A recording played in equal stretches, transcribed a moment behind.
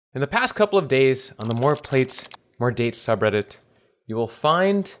In the past couple of days on the More Plates, More Dates subreddit, you will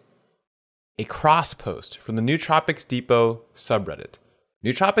find a cross post from the Nootropics Depot subreddit.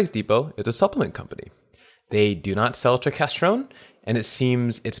 Nootropics Depot is a supplement company. They do not sell turkesterone, and it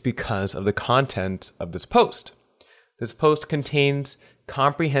seems it's because of the content of this post. This post contains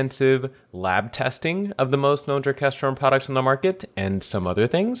comprehensive lab testing of the most known turkesterone products on the market and some other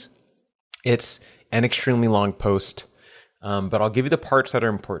things. It's an extremely long post, but I'll give you the parts that are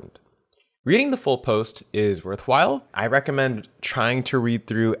important. Reading the full post is worthwhile. I recommend trying to read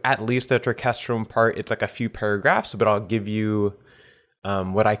through at least the turkesterone part. It's like a few paragraphs, but I'll give you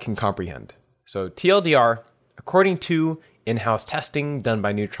what I can comprehend. So TLDR, according to in-house testing done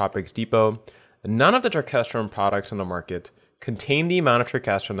by Nootropics Depot, none of the turkesterone products on the market contain the amount of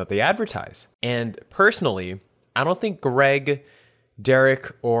turkesterone that they advertise. And personally, I don't think Greg,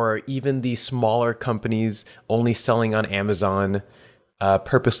 Derek, or even the smaller companies only selling on Amazon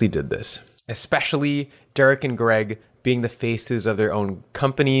purposely did this. Especially Derek and Greg being the faces of their own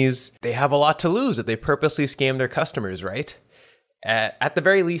companies. They have a lot to lose if they purposely scam their customers, right? At the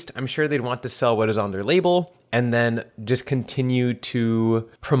very least, I'm sure they'd want to sell what is on their label and then just continue to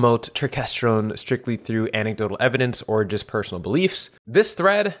promote turkesterone strictly through anecdotal evidence or just personal beliefs. This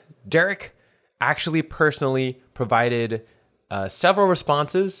thread, Derek actually personally provided several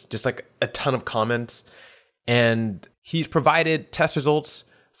responses, just like a ton of comments, and he's provided test results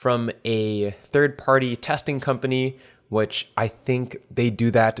from a third-party testing company, which I think they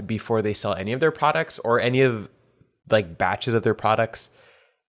do that before they sell any of their products or any of like batches of their products.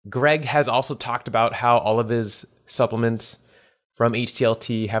 Greg has also talked about how all of his supplements from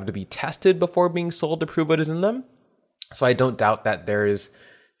HTLT have to be tested before being sold to prove what is in them. So I don't doubt that there is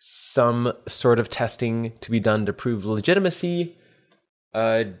some sort of testing to be done to prove legitimacy.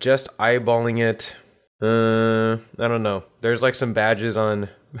 Just eyeballing it, I don't know. There's like some badges on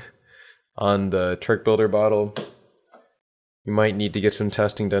the Turk Builder bottle. You might need to get some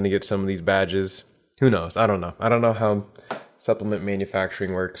testing done to get some of these badges. Who knows? I don't know. I don't know how supplement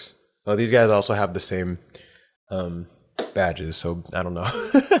manufacturing works. Oh, these guys also have the same badges, so I don't know.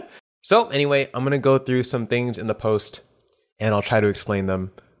 So anyway, I'm going to go through some things in the post, and I'll try to explain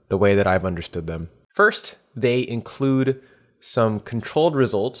them the way that I've understood them. First, they include some controlled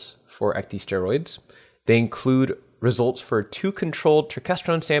results for ecdysteroids. They include results for 2 controlled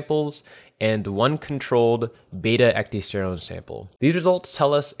turkesterone samples and 1 controlled beta-ecdysterone sample. These results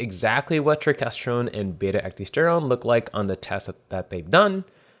tell us exactly what turkesterone and beta-ecdysterone look like on the tests that they've done.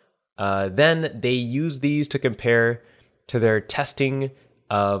 Then they use these to compare to their testing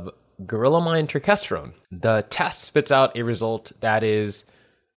of gorillamine turkesterone. The test spits out a result that is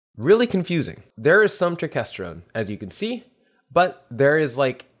really confusing. There is some turkesterone, as you can see, but there is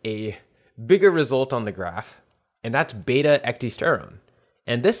like a bigger result on the graph, and that's beta-ecdysterone.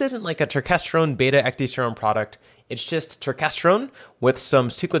 And this isn't like a turkesterone beta-ecdysterone product. It's just turkesterone with some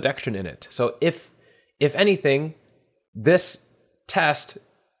cyclodextrin in it. So if anything, this test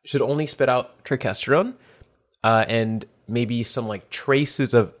should only spit out turkesterone and maybe some like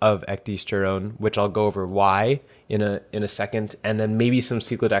traces of ecdysterone, which I'll go over why in a second, and then maybe some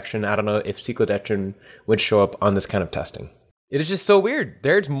cyclodextrin. I don't know if cyclodextrin would show up on this kind of testing. It is just so weird.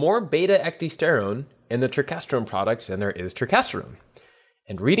 There's more beta-ecdysterone in the turkesterone products than there is turkesterone.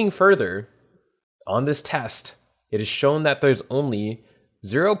 And reading further on this test, it is shown that there's only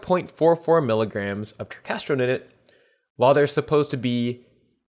 0.44 milligrams of turkesterone in it, while there's supposed to be,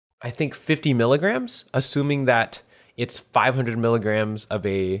 I think, 50 milligrams, assuming that it's 500 milligrams of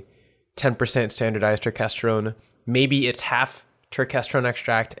a 10% standardized turkesterone. Maybe it's half turkesterone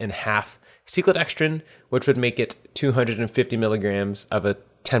extract and half cyclodextrin, which would make it 250 milligrams of a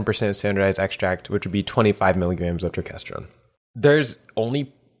 10% standardized extract, which would be 25 milligrams of turkesterone. There's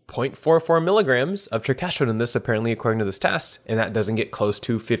only 0.44 milligrams of turkesterone in this, apparently, according to this test, and that doesn't get close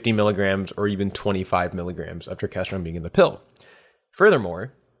to 50 milligrams or even 25 milligrams of turkesterone being in the pill.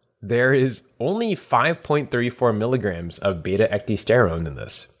 Furthermore, there is only 5.34 milligrams of beta-ecdysterone in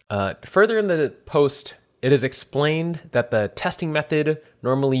this. Further in the post, it is explained that the testing method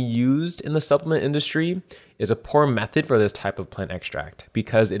normally used in the supplement industry is a poor method for this type of plant extract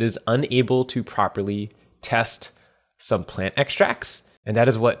because it is unable to properly test some plant extracts, and that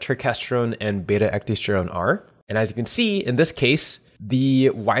is what turkesterone and beta-ecdysterone are. And as you can see, in this case,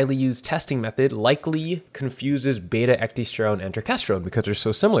 the widely used testing method likely confuses beta-ecdysterone and turkesterone because they're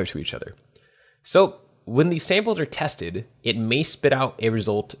so similar to each other. So when these samples are tested, it may spit out a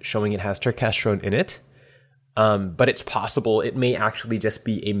result showing it has turkesterone in it, but it's possible it may actually just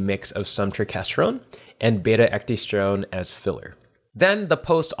be a mix of some turkesterone and beta-ecdysterone as filler. Then the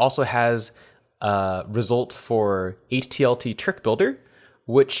post also has results for HTLT Turk Builder,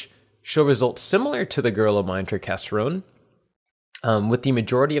 which show results similar to the Gorilla-Mind Turkesterone, with the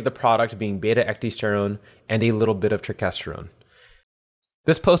majority of the product being beta-ecdysterone and a little bit of turkesterone.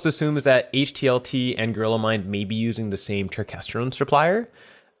 This post assumes that HTLT and Gorilla-Mind may be using the same turkesterone supplier,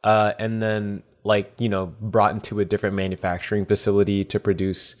 and then brought into a different manufacturing facility to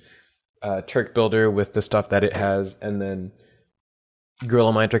produce Turk Builder with the stuff that it has, and then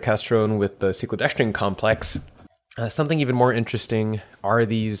Gorilla-Mind Turkesterone with the cyclodextrin complex. Something even more interesting are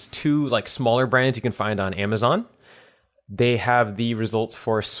these two smaller brands you can find on Amazon. They have the results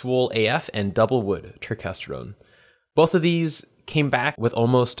for Swole AF and Doublewood Turkesterone. Both of these came back with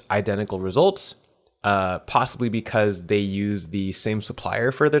almost identical results, possibly because they use the same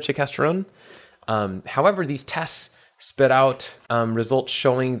supplier for their turkesterone. However, these tests spit out results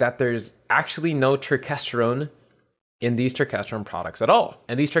showing that there's actually no turkesterone in these turkesterone products at all.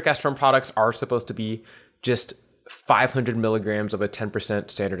 And these turkesterone products are supposed to be just 500 milligrams of a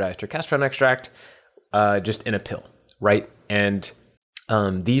 10% standardized turkesterone extract, just in a pill, right? And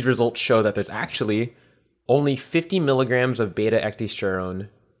these results show that there's actually only 50 milligrams of beta-ecdysterone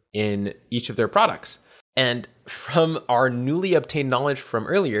in each of their products. And from our newly obtained knowledge from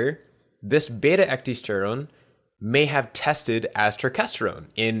earlier, this beta-ecdysterone may have tested as turkesterone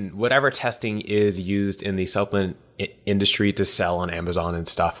in whatever testing is used in the supplement industry to sell on Amazon and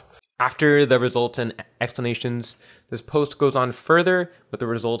stuff. After the results and explanations, this post goes on further with the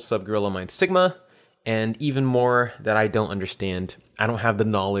results of Gorilla-Mind Sigma and even more that I don't understand. I don't have the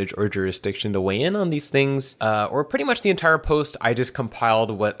knowledge or jurisdiction to weigh in on these things, or pretty much the entire post. I just compiled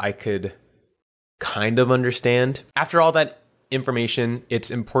what I could kind of understand. After all that information,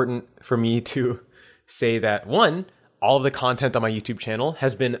 it's important for me to say that, one, all of the content on my YouTube channel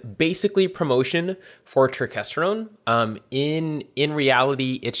has been basically promotion for turkesterone. In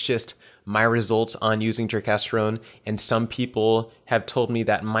reality, it's just my results on using turkesterone, and some people have told me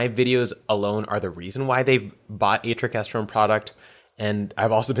that my videos alone are the reason why they've bought a turkesterone product. And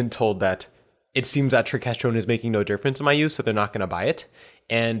I've also been told that it seems that turkesterone is making no difference in my use, so they're not going to buy it.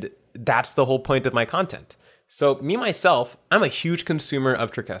 And that's the whole point of my content. So me, myself, I'm a huge consumer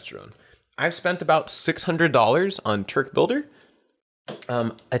of turkesterone. I've spent about $600 on Turk Builder.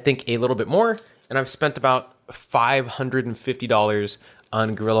 I think a little bit more. And I've spent about $550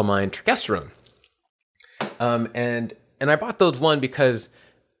 on Gorilla-Mind Turkesterone. And I bought those because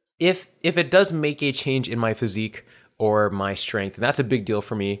if it does make a change in my physique or my strength, and that's a big deal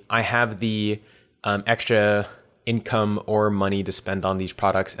for me, I have the extra income or money to spend on these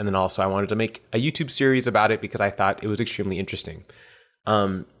products. And then also I wanted to make a YouTube series about it because I thought it was extremely interesting.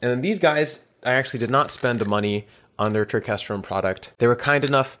 And then these guys, I actually did not spend the money on their turkesterone product. They were kind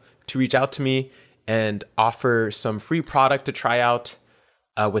enough to reach out to me and offer some free product to try out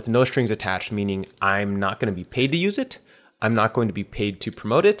with no strings attached, meaning I'm not going to be paid to use it. I'm not going to be paid to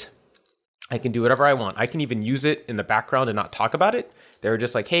promote it. I can do whatever I want. I can even use it in the background and not talk about it. They were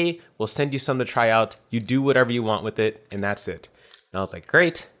just like, hey, we'll send you some to try out. You do whatever you want with it, and that's it. And I was like,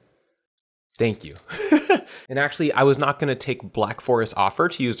 great. Thank you. And actually, I was not going to take Black Forest's offer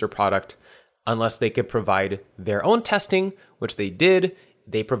to use their product unless they could provide their own testing, which they did.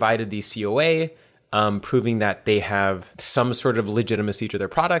 They provided the COA, proving that they have some sort of legitimacy to their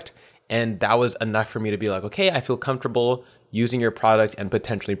product. And that was enough for me to be like, okay, I feel comfortable using your product and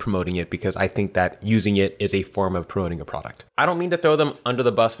potentially promoting it because I think that using it is a form of promoting a product. I don't mean to throw them under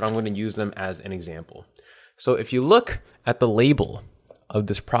the bus, but I'm going to use them as an example. So if you look at the label of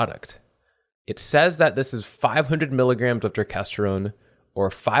this product, it says that this is 500 milligrams of turkesterone or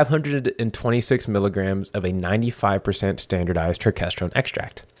 526 milligrams of a 95% standardized turkesterone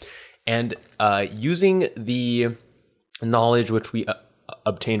extract. And using the knowledge which we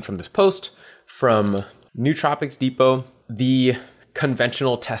obtained from this post from Nootropics Depot, the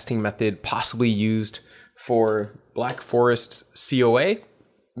conventional testing method possibly used for Black Forest's COA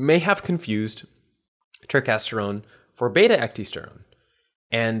may have confused turkesterone for beta-ecdysterone.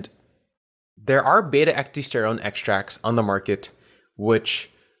 And there are beta-ecdysterone extracts on the market which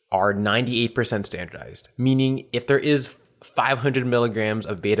are 98% standardized, meaning if there is 500 milligrams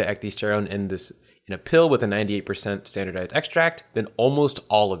of beta-ecdysterone in a pill with a 98% standardized extract, then almost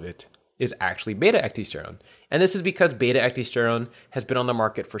all of it is actually beta-ecdysterone. And this is because beta-ecdysterone has been on the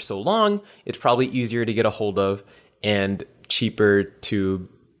market for so long, it's probably easier to get a hold of and cheaper to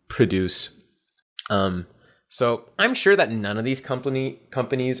produce. So I'm sure that none of these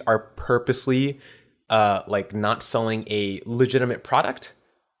companies are purposely not selling a legitimate product,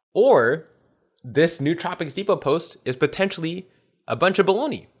 or this Nootropics Depot post is potentially a bunch of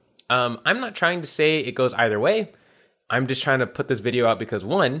baloney. I'm not trying to say it goes either way. I'm just trying to put this video out because,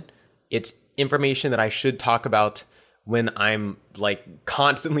 one, it's information that I should talk about when I'm like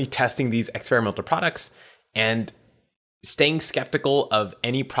constantly testing these experimental products, and staying skeptical of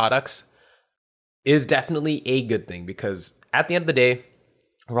any products is definitely a good thing, because at the end of the day,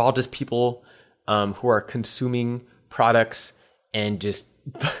 we're all just people who are consuming products and just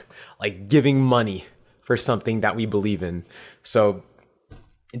like giving money for something that we believe in. So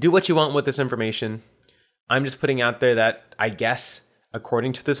do what you want with this information. I'm just putting out there that I guess,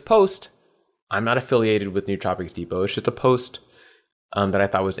 according to this post, I'm not affiliated with Nootropics Depot. It's just a post that I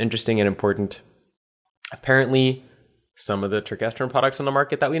thought was interesting and important. Apparently, some of the turkesterone products on the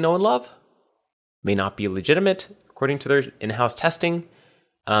market that we know and love may not be legitimate according to their in-house testing.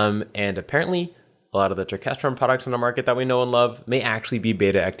 And apparently, a lot of the turkesterone products on the market that we know and love may actually be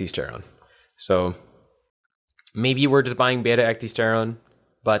beta-ecdysterone. So maybe we're just buying beta-ecdysterone,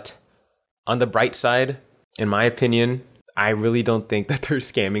 but on the bright side, in my opinion, I really don't think that they're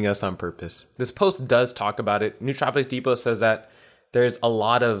scamming us on purpose. This post does talk about it. Nootropics Depot says that there's a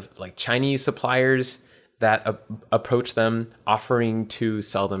lot of like Chinese suppliers that approach them offering to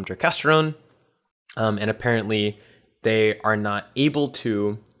sell them turkesterone. And apparently they are not able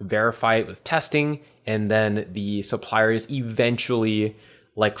to verify it with testing. And then the suppliers eventually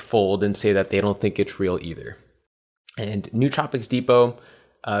like fold and say that they don't think it's real either. And Nootropics Depot,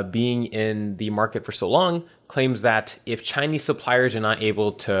 being in the market for so long, claims that if Chinese suppliers are not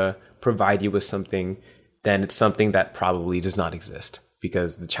able to provide you with something, then it's something that probably does not exist,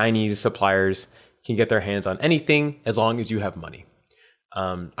 because the Chinese suppliers can get their hands on anything as long as you have money.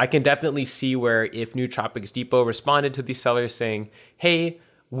 I can definitely see where if Nootropics Depot responded to these sellers saying, hey,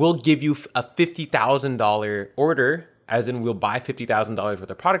 we'll give you a $50,000 order, as in we'll buy $50,000 worth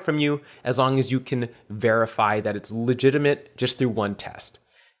of product from you, as long as you can verify that it's legitimate just through one test.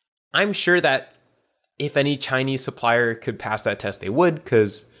 I'm sure that if any Chinese supplier could pass that test, they would,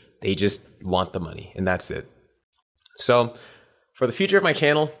 because they just want the money, and that's it. So for the future of my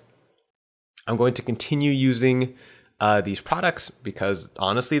channel, I'm going to continue using these products, because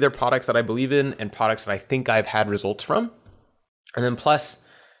honestly, they're products that I believe in and products that I think I've had results from. And then plus,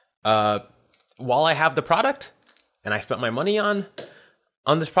 while I have the product and I spent my money on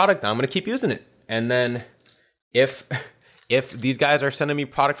this product, I'm going to keep using it. And then if these guys are sending me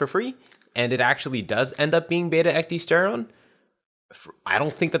product for free and it actually does end up being beta-ecdysterone, I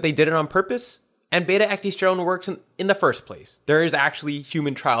don't think that they did it on purpose. And beta-ecdysterone works in the first place. There is actually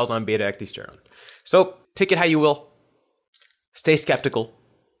human trials on beta-ecdysterone. So take it how you will. Stay skeptical.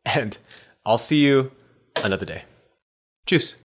 And I'll see you another day. Tschüss.